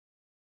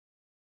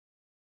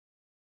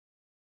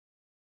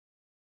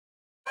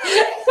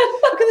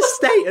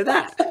state of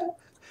that?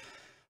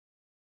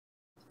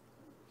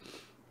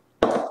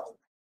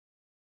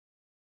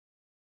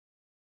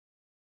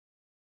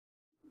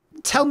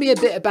 Tell me a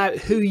bit about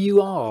who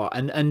you are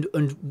and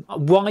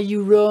why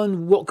you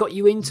run, what got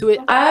you into it.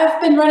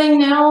 I've been running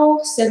now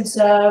since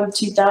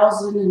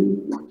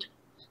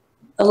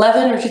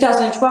 2011 or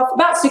 2012,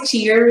 about 6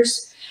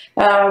 years.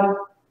 I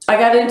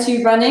got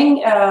into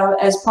running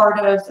as part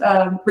of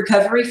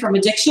recovery from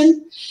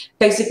addiction,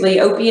 basically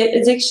opiate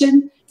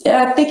addiction.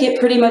 I think it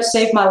pretty much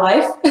saved my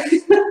life.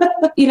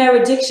 You know,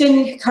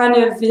 addiction kind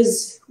of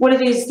is one of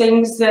these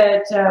things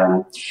that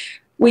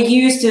we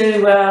use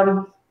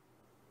to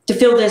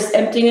fill this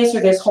emptiness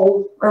or this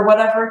hole or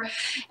whatever.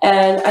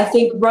 And I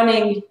think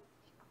running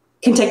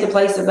can take the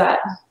place of that.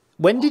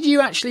 When did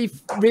you actually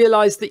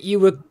realize that you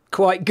were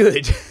quite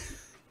good?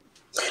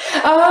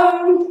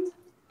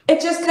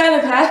 It just kind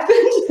of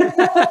happened.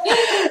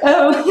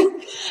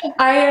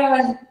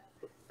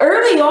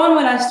 Early on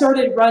when I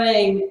started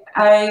running,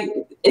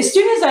 as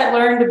soon as I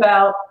learned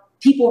about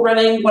people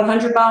running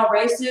 100-mile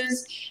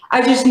races,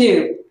 I just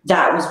knew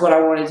that was what I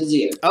wanted to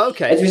do.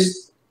 Okay.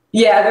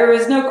 Yeah, there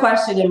was no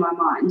question in my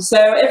mind. So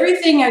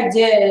everything I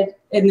did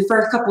in the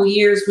first couple of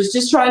years was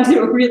just trying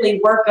to really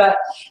work up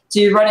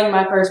to running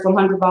my first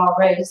 100-mile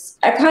race.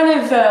 I kind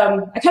of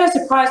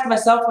surprised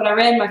myself when I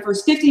ran my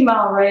first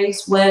 50-mile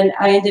race when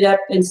I ended up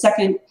in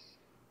second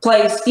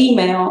place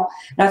female.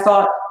 And I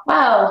thought,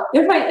 wow,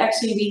 there might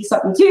actually be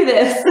something to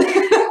this.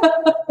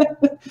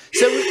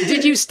 So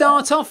did you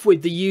start off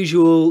with the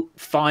usual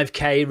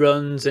 5K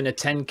runs and a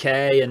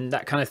 10K and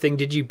that kind of thing?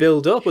 Did you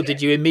build up, or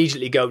did you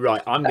immediately go,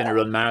 right, I'm going to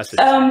run marathons?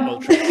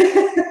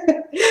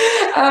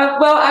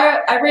 Well,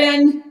 I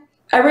ran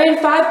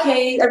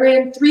 5K. I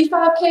ran 3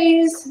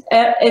 5Ks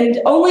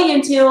and only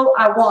until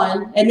I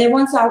won. And then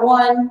once I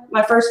won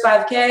my first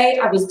 5K,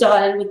 I was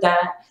done with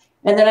that.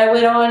 And then I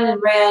went on and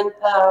ran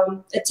a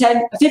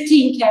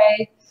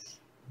 15K,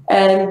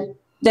 and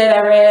then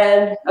I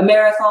ran a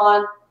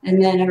marathon,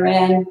 and then I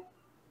ran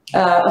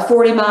a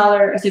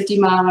 40-miler, a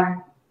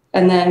 50-miler,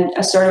 and then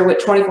I started with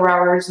 24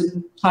 hours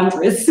and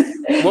hundreds.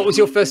 What was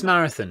your first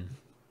marathon?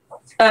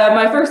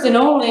 My first and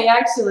only,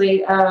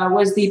 actually,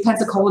 was the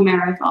Pensacola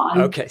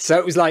Marathon. Okay, so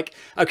it was like,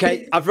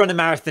 okay, I've run a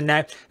marathon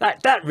now.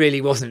 That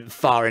really wasn't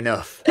far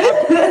enough.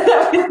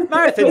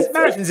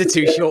 Marathons are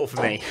too short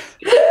for me.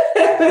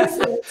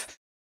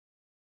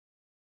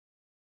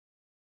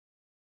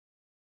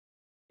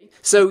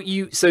 So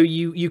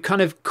you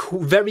kind of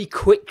very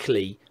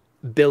quickly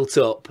built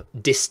up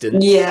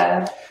distance.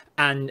 Yeah.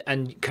 And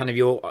kind of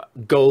your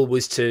goal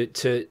was to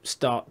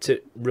start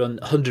to run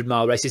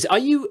 100-mile races.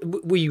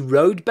 Were you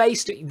road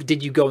based?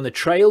 Did you go on the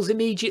trails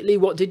immediately?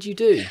 What did you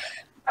do?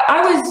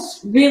 I was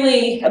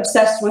really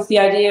obsessed with the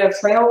idea of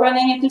trail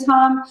running at the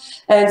time.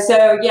 And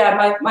so,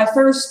 yeah, my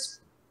first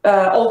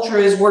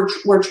ultras were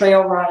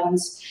trail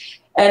runs.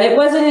 And it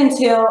wasn't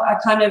until I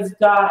kind of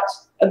got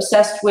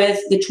obsessed with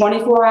the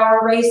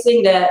 24-hour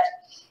racing that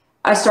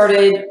I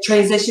started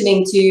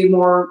transitioning to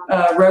more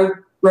road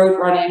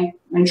running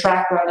and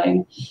track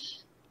running.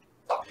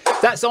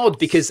 That's odd,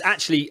 because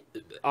actually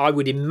I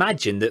would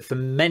imagine that for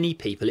many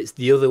people it's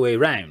the other way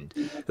around,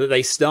 that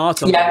they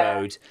start on the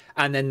road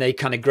and then they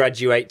kind of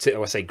graduate to,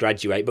 or I say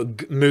graduate,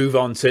 but move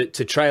on to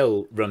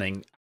trail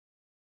running.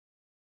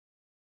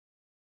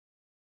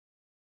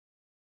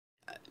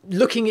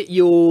 Looking at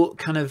your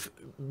kind of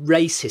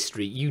race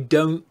history, you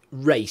don't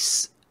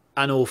race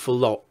an awful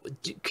lot.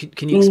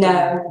 Can you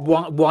explain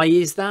why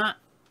is that?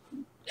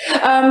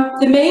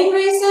 The main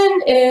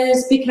reason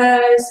is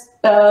because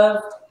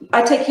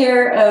I take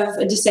care of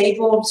a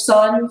disabled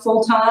son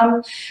full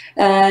time,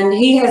 and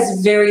he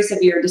has very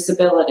severe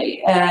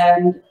disability,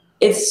 and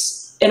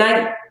it's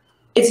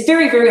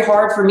very, very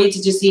hard for me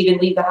to just even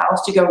leave the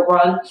house to go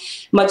run,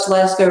 much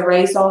less go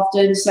race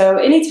often. So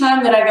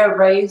anytime that I go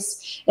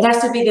race, it has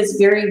to be this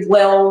very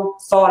well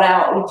thought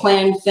out and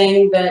planned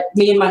thing that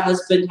me and my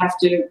husband have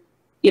to,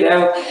 you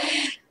know,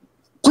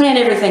 plan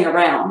everything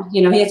around.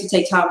 You know, he has to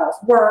take time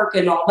off work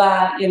and all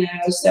that, you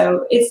know,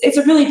 so it's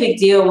a really big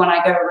deal when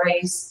I go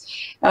race.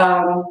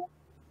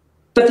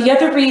 But the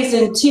other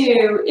reason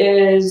too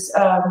is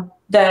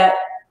that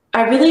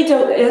I really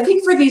don't, I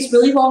think for these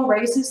really long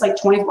races, like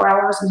 24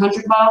 hours and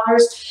 100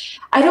 milers,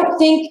 I don't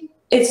think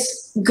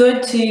it's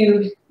good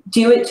to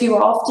do it too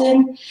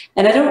often.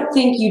 And I don't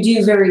think you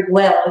do very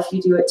well if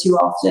you do it too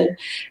often.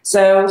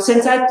 So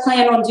since I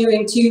plan on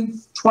doing 2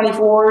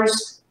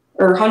 24s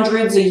or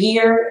hundreds a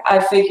year, I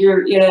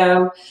figure, you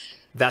know,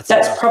 that's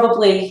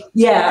probably,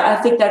 yeah,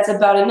 I think that's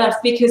about enough,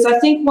 because I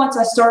think once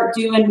I start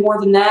doing more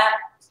than that,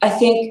 I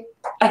think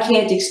I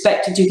can't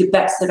expect to do the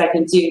best that I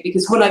can do,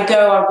 because when I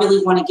go, I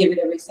really want to give it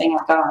everything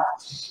I've got.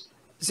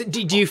 So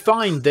do you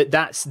find that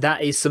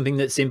that is something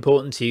that's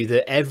important to you,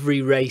 that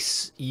every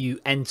race you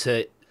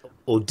enter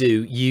or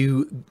do,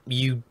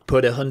 you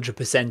put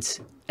 100%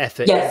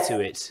 effort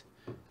into it?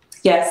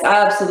 Yes,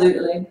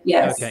 absolutely.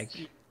 Yes. Okay.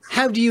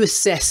 How do you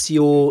assess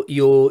your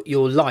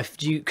life?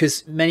 Do you,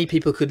 because many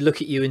people could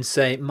look at you and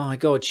say, "My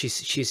God,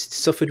 she's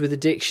suffered with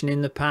addiction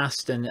in the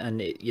past,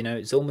 and it, you know,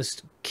 it's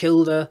almost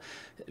killed her.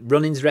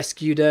 Running's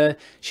rescued her.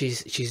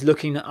 She's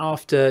looking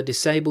after a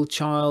disabled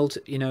child,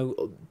 you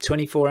know,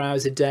 24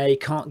 hours a day.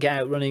 Can't get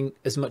out running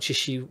as much as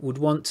she would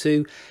want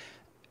to."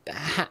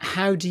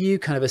 How do you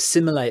kind of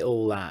assimilate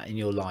all that in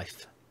your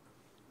life?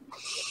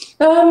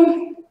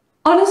 Honestly,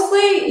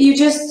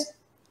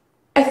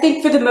 I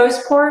think for the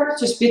most part,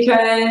 just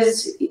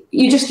because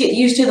you just get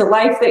used to the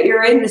life that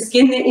you're in, the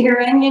skin that you're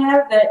in, you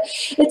know, that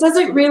it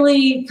doesn't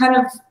really kind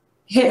of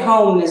hit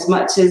home as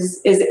much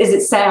as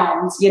it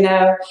sounds, you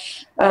know.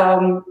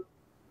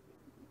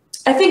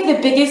 I think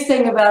the biggest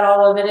thing about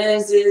all of it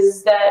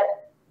is that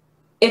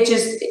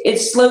it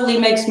slowly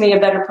makes me a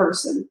better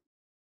person.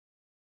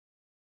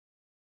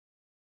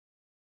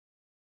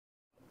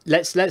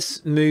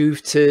 Let's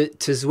move to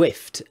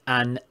Zwift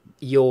and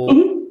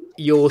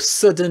your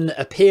sudden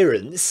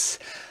appearance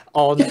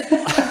on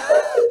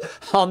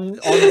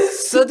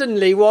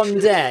suddenly one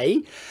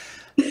day.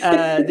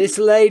 This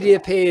lady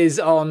appears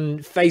on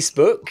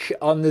Facebook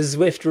on the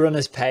Zwift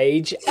runners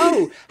page.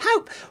 Oh,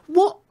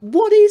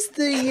 what is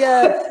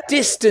the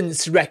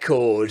distance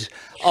record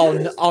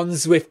on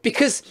Zwift?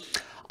 Because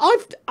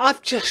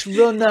I've just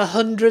run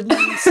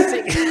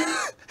 106.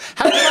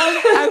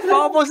 How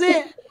far was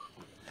it?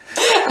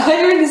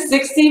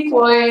 160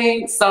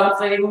 point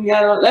something.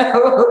 I don't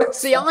know.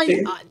 See,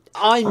 I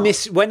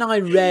when I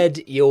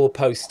read your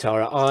post,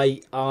 Tara,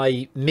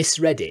 I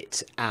misread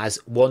it as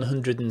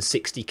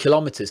 160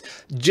 kilometers,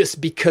 just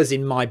because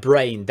in my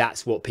brain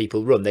that's what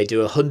people run. They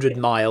do 100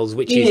 miles,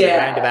 which is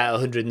around about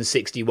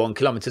 161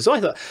 kilometers. So I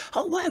thought,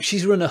 oh wow,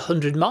 she's run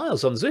 100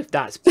 miles on Zwift.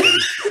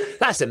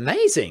 That's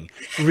amazing,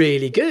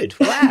 really good.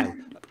 Wow.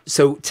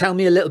 So tell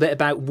me a little bit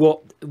about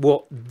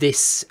what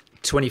this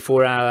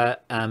 24-hour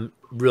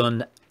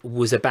run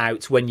was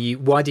about.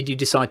 Why did you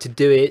decide to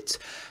do it,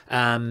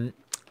 and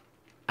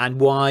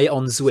why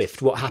on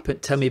Zwift? What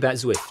happened? Tell me about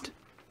Zwift.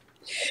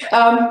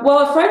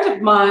 Well, a friend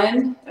of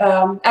mine,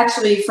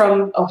 actually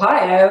from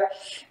Ohio,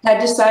 had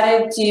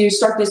decided to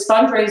start this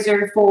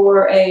fundraiser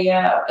for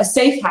a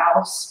safe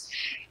house,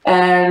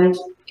 and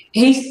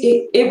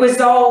it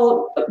was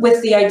all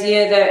with the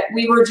idea that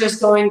we were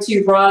just going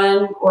to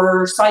run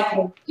or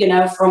cycle, you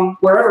know, from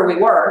wherever we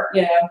were,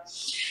 you know.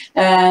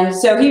 And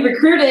so he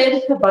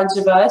recruited a bunch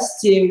of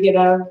us to, you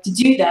know, to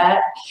do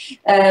that.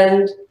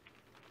 And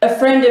a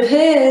friend of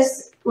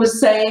his was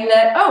saying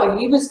that, oh,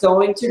 he was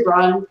going to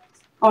run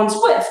on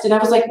Zwift. And I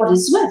was like, what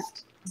is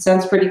Zwift? It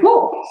sounds pretty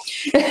cool.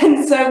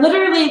 And so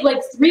literally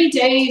like 3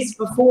 days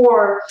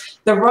before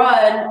the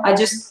run, I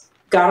just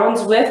got on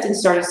Zwift and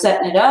started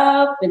setting it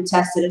up and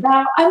tested it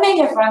out. I may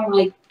have run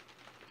like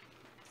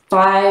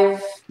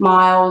 5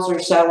 miles or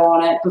so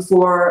on it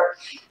before,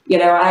 you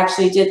know, I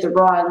actually did the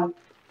run.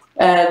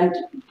 And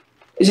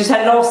I just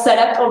had it all set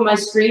up on my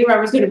screen where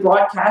I was going to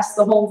broadcast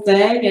the whole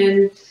thing.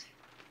 And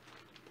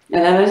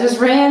then I just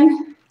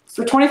ran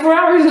for 24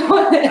 hours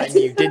on it. And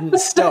you didn't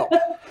stop.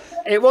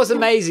 It was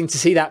amazing to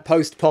see that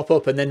post pop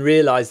up and then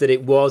realise that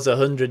it was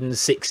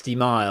 160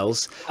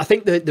 miles. I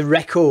think the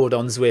record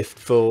on Zwift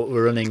for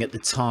running at the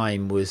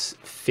time was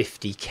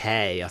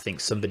 50K. I think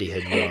somebody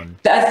had run.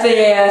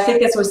 I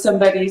think that's what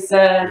somebody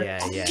said.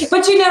 Yeah.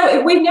 But you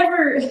know,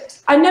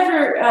 I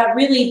never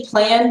really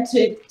planned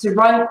to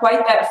run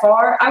quite that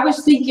far. I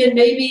was thinking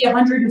maybe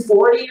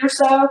 140 or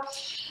so,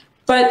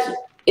 but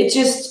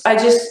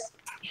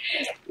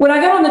when I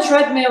got on the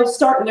treadmill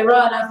starting to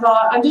run, I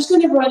thought, I'm just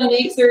going to run an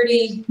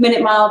 8:30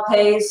 minute mile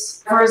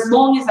pace for as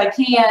long as I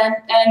can.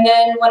 And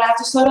then when I have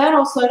to slow down,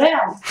 I'll slow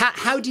down.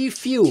 How do you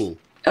fuel?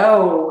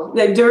 Oh,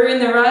 during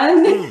the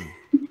run?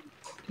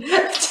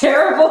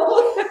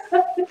 Terrible.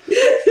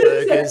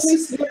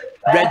 Burgers,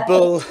 Red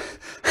Bull.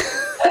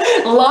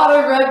 A lot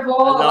of Red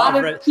Bull, a lot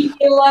of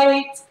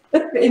Pedialyte,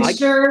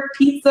 Ensure,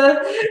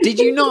 pizza.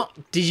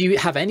 Did you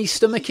have any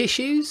stomach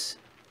issues?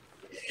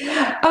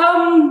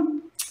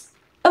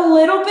 A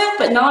little bit,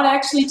 but not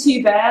actually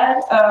too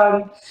bad.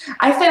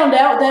 I found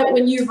out that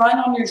when you run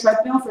on your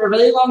treadmill for a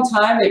really long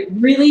time, it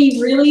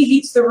really, really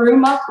heats the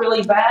room up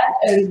really bad.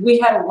 And we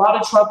had a lot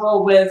of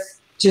trouble with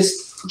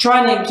just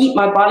trying to keep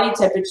my body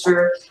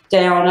temperature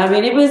down. I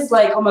mean, it was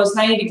like almost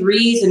 90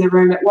 degrees in the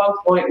room at one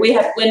point. We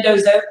had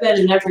windows open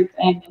and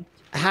everything.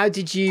 How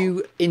did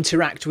you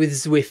interact with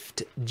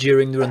Zwift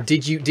during the run?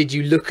 Did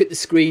you look at the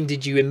screen?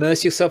 Did you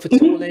immerse yourself at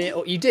all in it?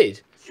 Or you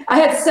did? I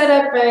had set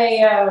up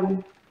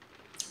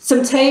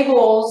some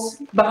tables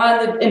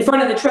in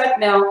front of the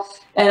treadmill,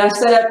 and I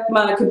set up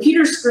my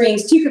computer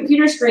screens, 2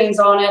 computer screens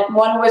on it.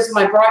 One was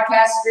my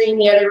broadcast screen,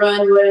 the other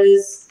one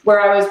was where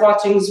I was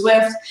watching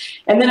Zwift.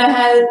 And then I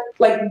had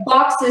like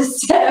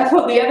boxes set up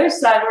on the other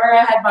side where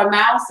I had my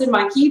mouse and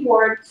my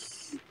keyboard.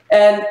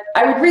 And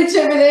I would reach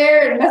over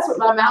there and mess with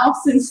my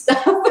mouse and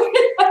stuff.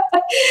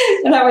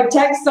 And I would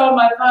text on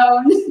my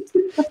phone.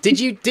 Did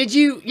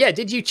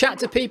you chat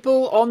to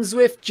people on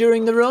Zwift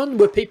during the run?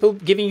 Were people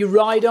giving you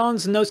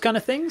ride-ons and those kind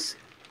of things?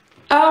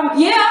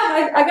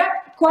 Yeah, I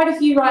got quite a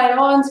few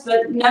ride-ons,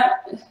 but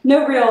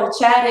no real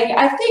chatting.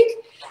 I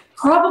think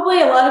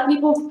probably a lot of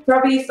people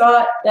probably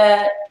thought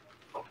that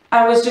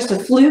I was just a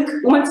fluke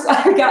once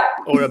I got,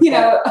 or a,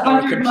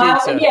 100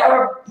 miles.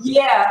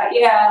 Yeah.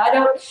 I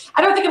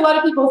don't think a lot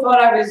of people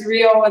thought I was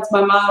real once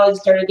my mileage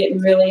started getting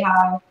really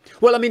high.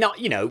 Well, I mean,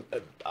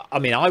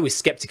 I was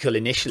skeptical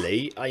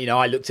initially.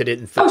 I looked at it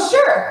and thought, oh,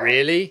 sure,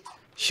 really?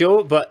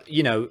 Sure. But,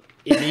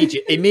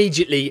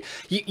 immediately,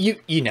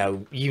 you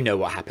know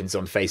what happens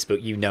on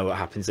Facebook. You know what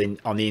happens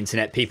on the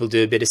internet. People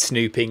do a bit of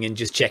snooping and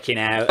just checking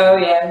out. Oh,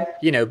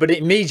 yeah. But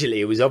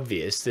immediately it was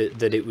obvious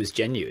that it was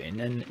genuine.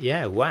 And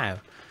yeah, wow.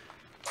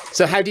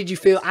 So how did you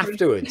feel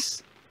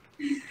afterwards?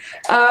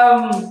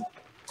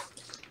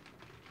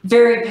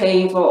 Very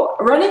painful.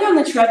 Running on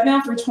the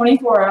treadmill for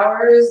 24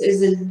 hours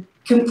is a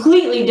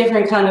completely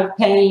different kind of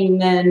pain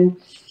than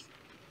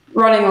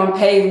running on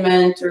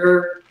pavement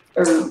or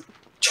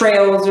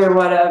trails or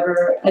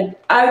whatever.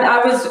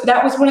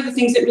 That was one of the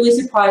things that really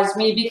surprised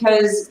me,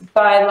 because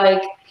by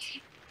like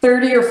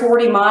 30 or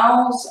 40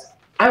 miles,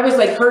 I was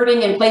like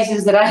hurting in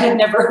places that I had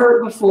never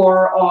hurt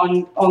before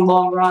on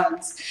long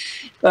runs.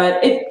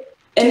 But it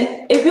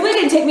really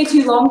didn't take me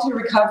too long to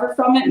recover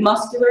from it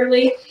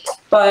muscularly,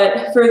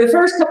 but for the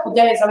first couple of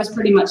days, I was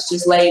pretty much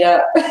just laid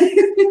up.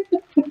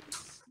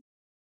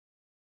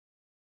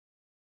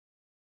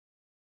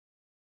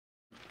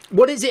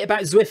 What is it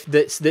about Zwift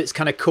that's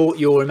kind of caught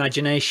your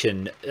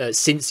imagination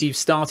since you've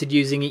started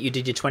using it? You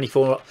did your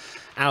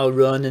 24-hour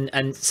run,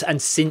 and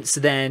since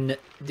then,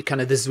 the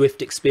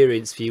Zwift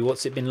experience for you,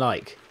 what's it been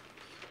like?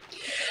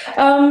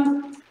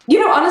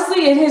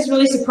 Honestly, it has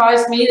really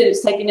surprised me that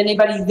it's taken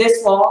anybody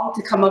this long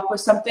to come up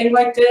with something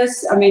like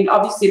this. I mean,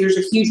 obviously there's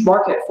a huge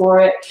market for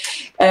it.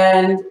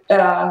 And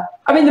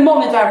the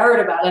moment I heard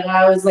about it,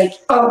 I was like,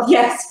 oh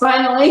yes,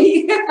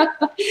 finally.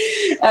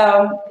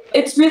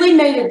 It's really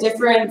made a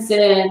difference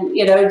in,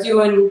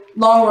 doing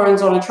long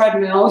runs on a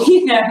treadmill.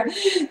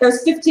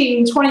 Those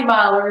 15, 20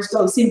 milers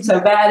don't seem so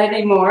bad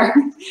anymore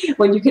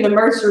when you can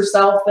immerse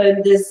yourself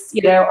in this,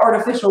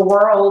 artificial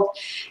world.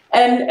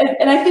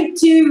 And I think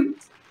too,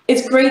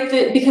 it's great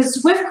that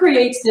because Zwift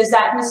creates this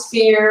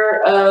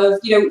atmosphere of,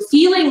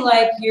 feeling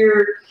like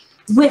you're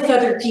with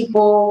other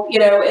people,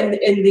 in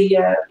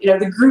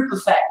the group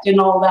effect and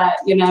all that,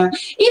 even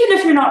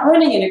if you're not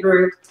running in a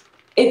group,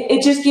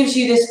 it just gives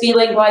you this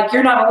feeling like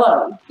you're not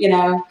alone,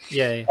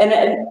 Yeah.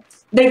 And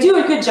they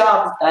do a good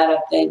job of that, I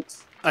think.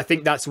 I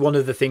think that's one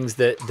of the things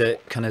that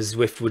kind of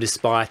Zwift would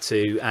aspire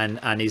to,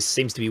 and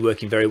seems to be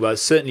working very well.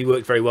 It's certainly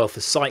worked very well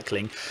for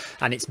cycling,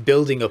 and it's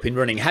building up in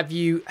running. Have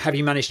you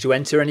managed to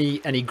enter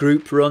any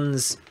group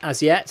runs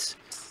as yet?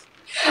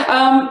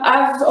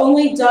 I've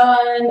only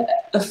done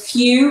a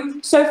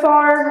few so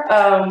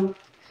far.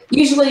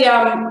 Usually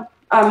I'm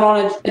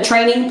on a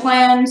training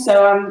plan,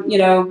 so I'm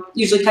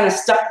usually kind of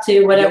stuck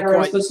to whatever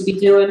I'm supposed to be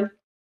doing.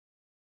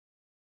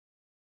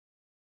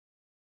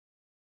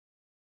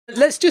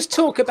 Let's just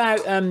talk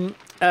about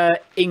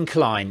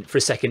incline for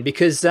a second,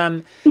 because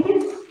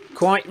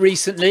quite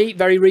recently,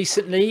 very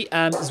recently,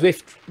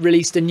 Zwift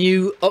released a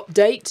new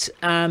update,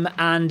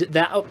 and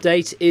that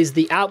update is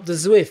the Alpe de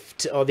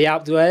Zwift, or the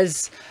Alpe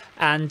d'Huez,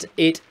 and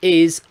it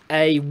is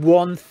a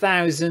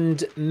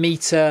 1,000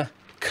 meter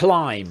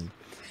climb.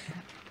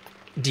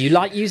 Do you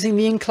like using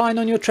the incline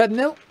on your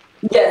treadmill?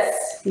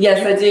 Yes,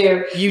 I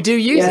do. You do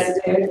use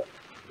it? I do.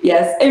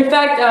 Yes. In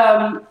fact,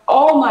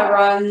 all my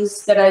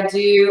runs that I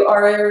do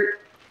are,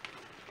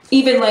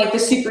 even like the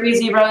super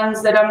easy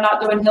runs that I'm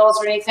not doing hills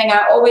or anything,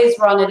 I always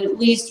run at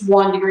least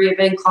 1 degree of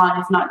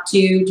incline, if not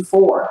 2 to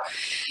 4.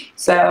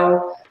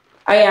 So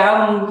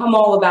I'm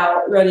all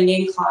about running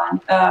incline.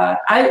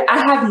 I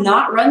have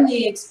not run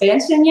the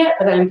expansion yet,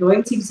 but I'm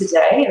going to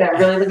today, and I'm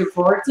really looking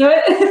forward to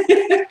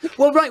it.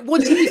 Well, right.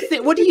 What do you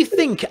think? What do you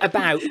think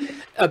about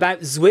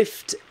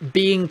Zwift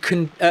being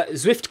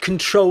Zwift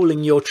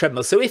controlling your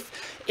treadmill? So if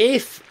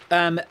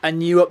a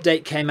new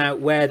update came out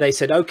where they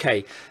said,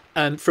 okay,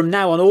 from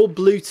now on, all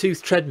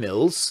Bluetooth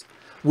treadmills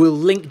will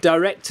link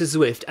direct to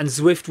Zwift, and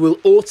Zwift will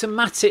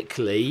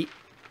automatically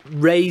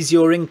raise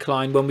your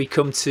incline when we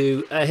come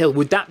to a hill,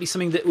 would that be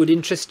something that would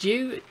interest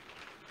you?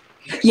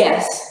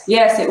 Yes,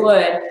 it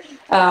would.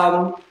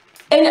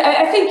 And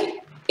I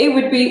think it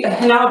would be,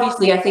 and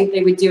obviously I think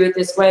they would do it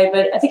this way,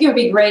 but I think it would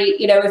be great,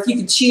 if you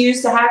could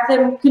choose to have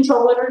them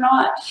control it or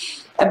not.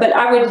 But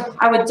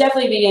I would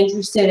definitely be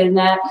interested in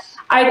that.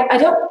 I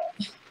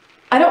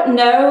don't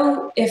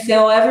know if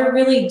they'll ever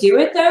really do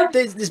it, though.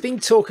 There's been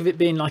talk of it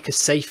being like a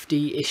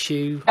safety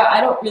issue.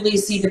 I don't really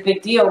see the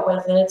big deal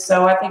with it,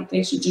 so I think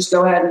they should just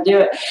go ahead and do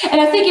it.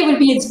 And I think it would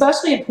be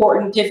especially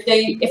important if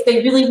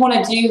they really want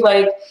to do,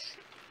 like,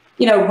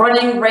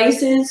 running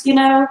races,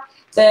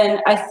 then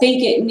I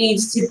think it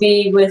needs to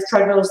be with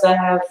treadmills that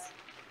have,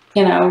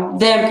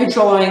 them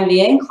controlling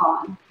the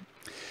incline.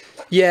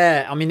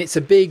 Yeah, I mean, it's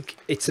a big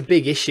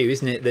issue,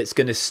 isn't it? That's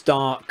going to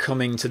start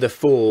coming to the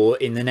fore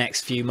in the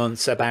next few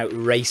months about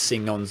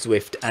racing on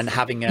Zwift and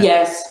having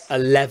a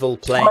level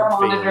playing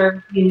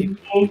field.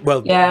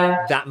 Well,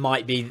 yeah, that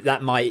might be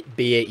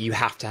it. You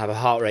have to have a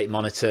heart rate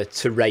monitor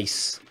to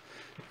race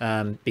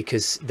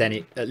because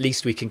then at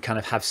least we can kind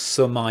of have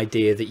some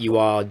idea that you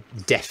are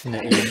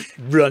definitely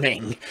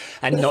running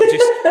and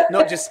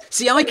not just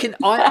see. I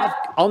have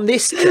on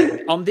this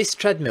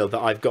treadmill that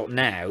I've got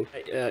now,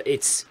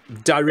 it's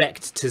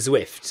direct to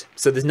Zwift,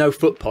 so there's no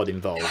foot pod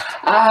involved.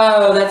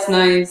 Oh, that's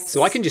nice.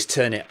 So I can just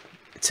turn it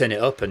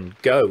up and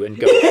go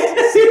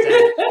sit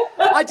down.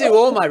 I do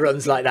all my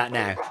runs like that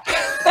now.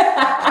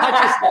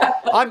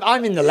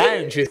 I'm in the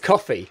lounge with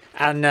coffee,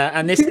 and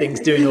this thing's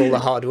doing all the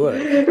hard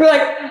work. We're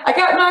like, I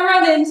got my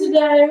run in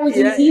today. It was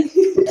easy.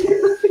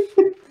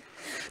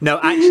 No,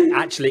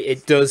 actually,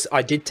 it does.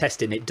 I did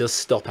test it. It does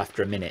stop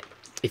after a minute.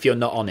 If you're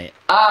not on it,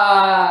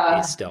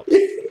 it stops.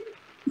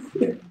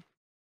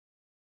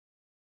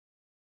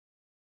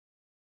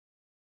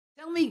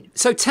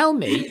 Tell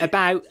me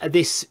about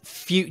this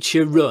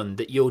future run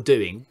that you're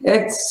doing.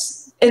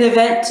 It's an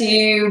event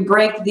to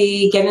break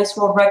the Guinness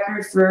World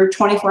Record for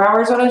 24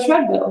 hours on a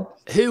treadmill.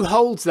 Who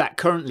holds that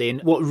currently,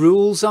 and what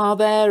rules are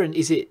there, and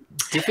is it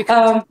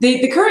difficult?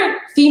 The current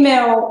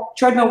female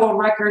treadmill world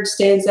record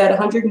stands at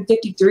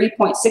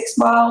 153.6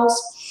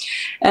 miles,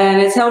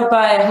 and it's held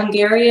by a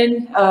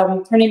Hungarian.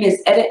 Her name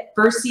is Edith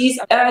Verses.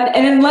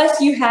 And unless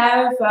you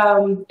have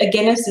a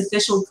Guinness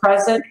official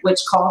present, which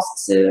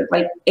costs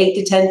like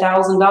 $8,000 to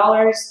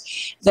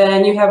 $10,000,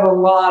 then you have a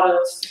lot of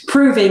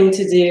proving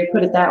to do,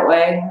 put it that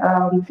way.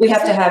 We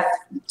have to have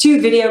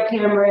 2 video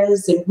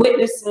cameras and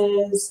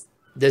witnesses.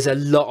 There's a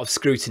lot of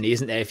scrutiny,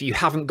 isn't there? If you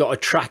haven't got a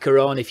tracker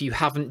on, if you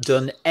haven't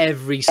done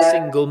every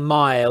single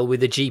mile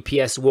with a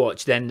GPS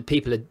watch, then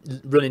people are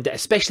running,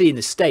 especially in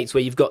the States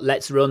where you've got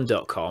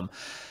letsrun.com,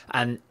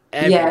 and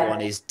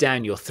everyone is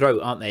down your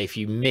throat, aren't they, if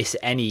you miss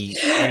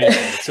anything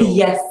at all?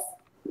 Yes.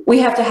 We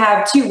have to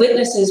have 2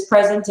 witnesses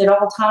present at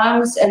all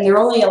times, and they're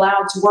only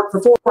allowed to work for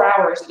 4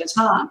 hours at a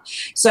time.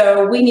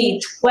 So we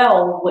need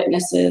 12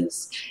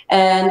 witnesses,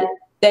 and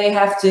they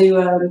have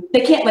to, they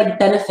can't like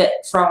benefit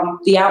from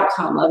the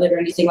outcome of it or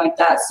anything like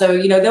that. So,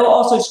 you know, they'll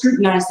also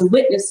scrutinize the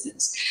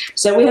witnesses.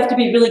 So we have to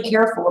be really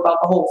careful about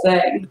the whole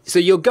thing. So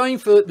you're going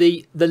for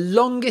the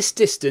longest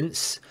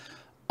distance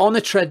on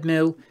a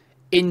treadmill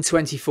in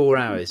 24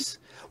 hours.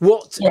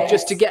 What,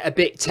 just to get a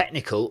bit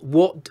technical,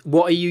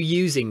 what are you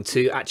using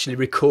to actually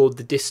record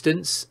the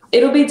distance?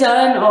 It'll be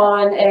done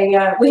on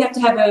a, we have to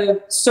have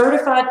a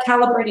certified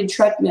calibrated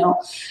treadmill.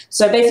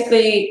 So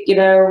basically, you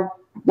know,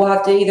 we'll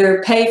have to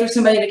either pay for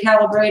somebody to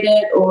calibrate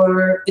it,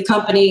 or the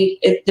company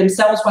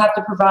themselves will have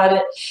to provide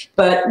it.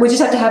 But we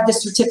just have to have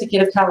this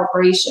certificate of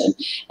calibration.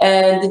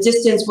 And the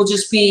distance will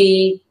just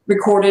be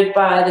recorded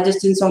by the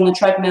distance on the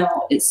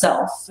treadmill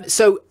itself.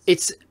 So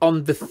it's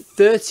on the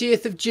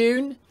 30th of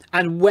June?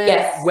 And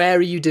where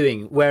are you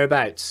doing?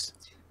 Whereabouts?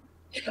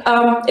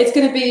 It's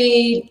going to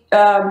be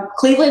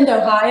Cleveland,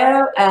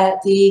 Ohio, at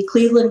the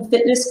Cleveland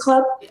Fitness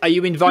Club. Are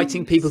you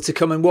inviting people to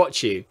come and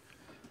watch you?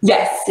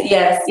 Yes.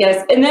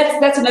 And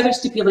that's another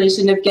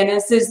stipulation of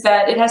Guinness, is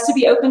that it has to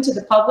be open to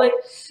the public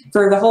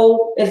for the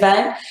whole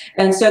event.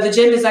 And so the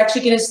gym is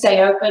actually going to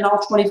stay open all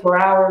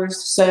 24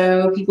 hours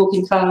so people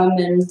can come,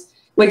 and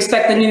we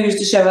expect the news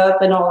to show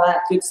up and all that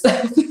good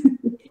stuff.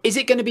 Is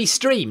it going to be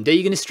streamed? Are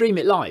you going to stream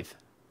it live?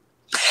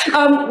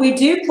 We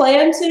do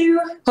plan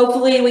to.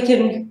 Hopefully we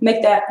can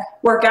make that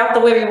work out the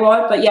way we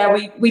want, but yeah,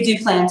 we do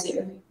plan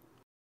to.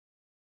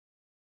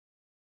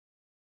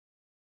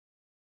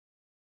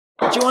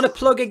 Do you want to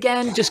plug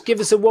again? Just give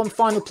us one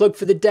final plug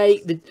for the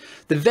date,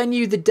 the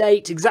venue, the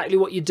date, exactly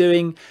what you're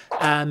doing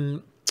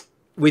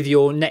with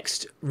your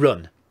next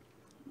run.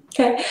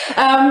 Okay.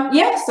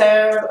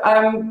 So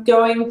I'm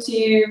going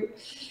to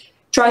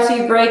try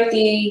to break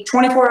the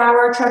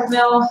 24-hour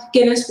treadmill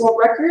Guinness World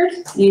Record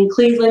in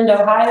Cleveland,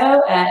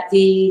 Ohio at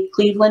the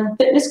Cleveland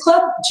Fitness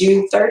Club,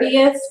 June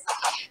 30th,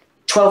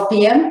 12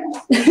 p.m.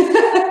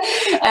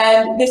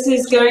 And this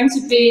is going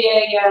to be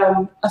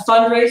a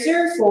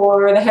fundraiser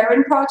for the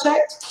Heron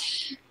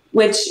Project,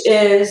 which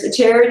is a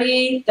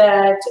charity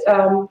that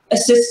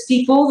assists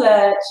people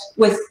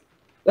with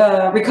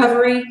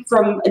recovery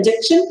from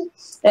addiction,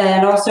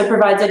 and also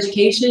provides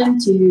education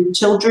to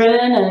children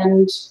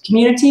and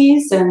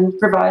communities, and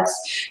provides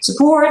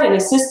support and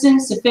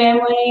assistance to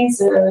families,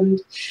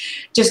 and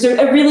just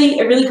a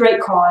really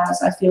great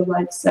cause, I feel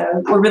like.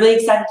 So we're really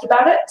excited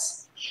about it,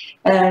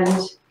 and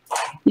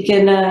you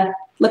can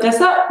look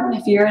us up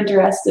if you're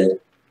interested.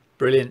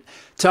 Brilliant.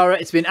 Tara,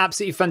 it's been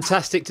absolutely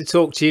fantastic to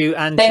talk to you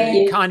and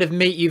kind of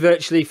meet you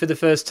virtually for the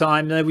first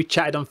time. We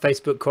chatted on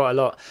Facebook quite a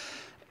lot.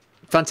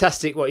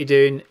 Fantastic what you're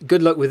doing.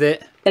 Good luck with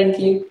it. Thank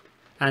you.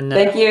 And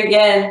thank you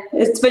again.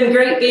 It's been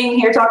great being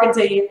here talking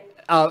to you.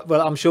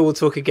 Well, I'm sure we'll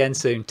talk again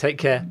soon. Take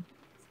care.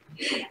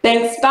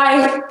 Thanks.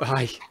 Bye.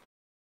 Bye.